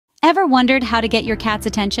Ever wondered how to get your cat's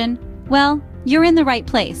attention? Well, you're in the right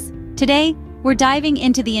place. Today, we're diving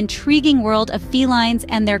into the intriguing world of felines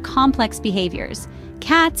and their complex behaviors.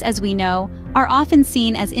 Cats, as we know, are often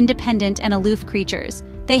seen as independent and aloof creatures.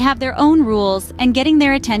 They have their own rules, and getting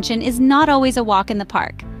their attention is not always a walk in the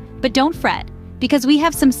park. But don't fret, because we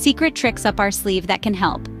have some secret tricks up our sleeve that can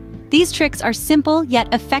help. These tricks are simple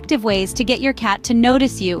yet effective ways to get your cat to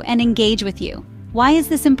notice you and engage with you. Why is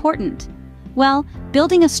this important? Well,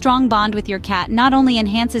 building a strong bond with your cat not only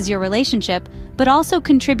enhances your relationship, but also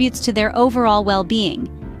contributes to their overall well-being.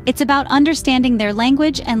 It's about understanding their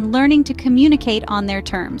language and learning to communicate on their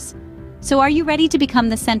terms. So are you ready to become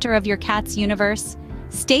the center of your cat's universe?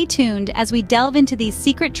 Stay tuned as we delve into these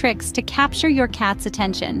secret tricks to capture your cat's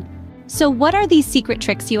attention. So what are these secret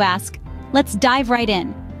tricks, you ask? Let's dive right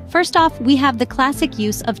in. First off, we have the classic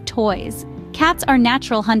use of toys. Cats are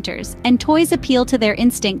natural hunters, and toys appeal to their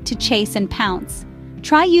instinct to chase and pounce.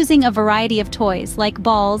 Try using a variety of toys like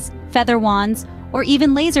balls, feather wands, or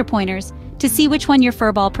even laser pointers to see which one your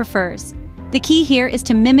furball prefers. The key here is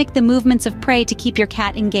to mimic the movements of prey to keep your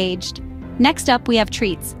cat engaged. Next up, we have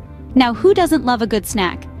treats. Now, who doesn't love a good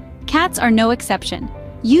snack? Cats are no exception.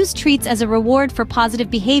 Use treats as a reward for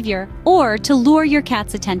positive behavior or to lure your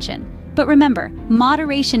cat's attention. But remember,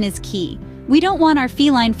 moderation is key. We don't want our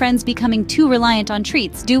feline friends becoming too reliant on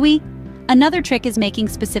treats, do we? Another trick is making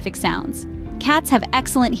specific sounds. Cats have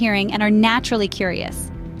excellent hearing and are naturally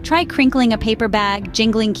curious. Try crinkling a paper bag,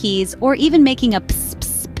 jingling keys, or even making a pss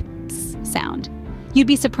pss pss sound. You'd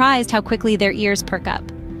be surprised how quickly their ears perk up.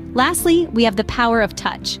 Lastly, we have the power of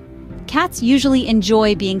touch. Cats usually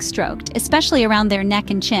enjoy being stroked, especially around their neck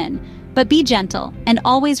and chin, but be gentle and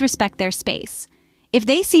always respect their space. If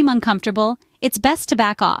they seem uncomfortable, it's best to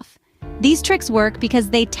back off. These tricks work because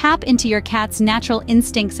they tap into your cat's natural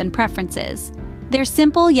instincts and preferences. They're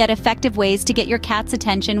simple yet effective ways to get your cat's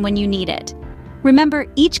attention when you need it. Remember,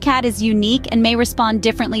 each cat is unique and may respond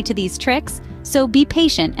differently to these tricks, so be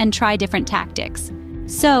patient and try different tactics.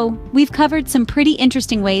 So, we've covered some pretty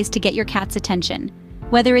interesting ways to get your cat's attention.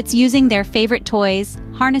 Whether it's using their favorite toys,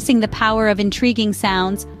 harnessing the power of intriguing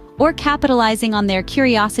sounds, or capitalizing on their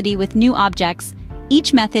curiosity with new objects,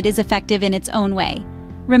 each method is effective in its own way.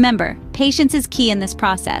 Remember, patience is key in this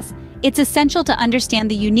process. It's essential to understand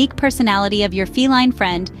the unique personality of your feline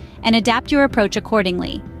friend and adapt your approach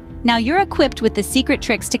accordingly. Now you're equipped with the secret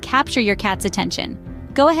tricks to capture your cat's attention.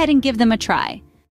 Go ahead and give them a try.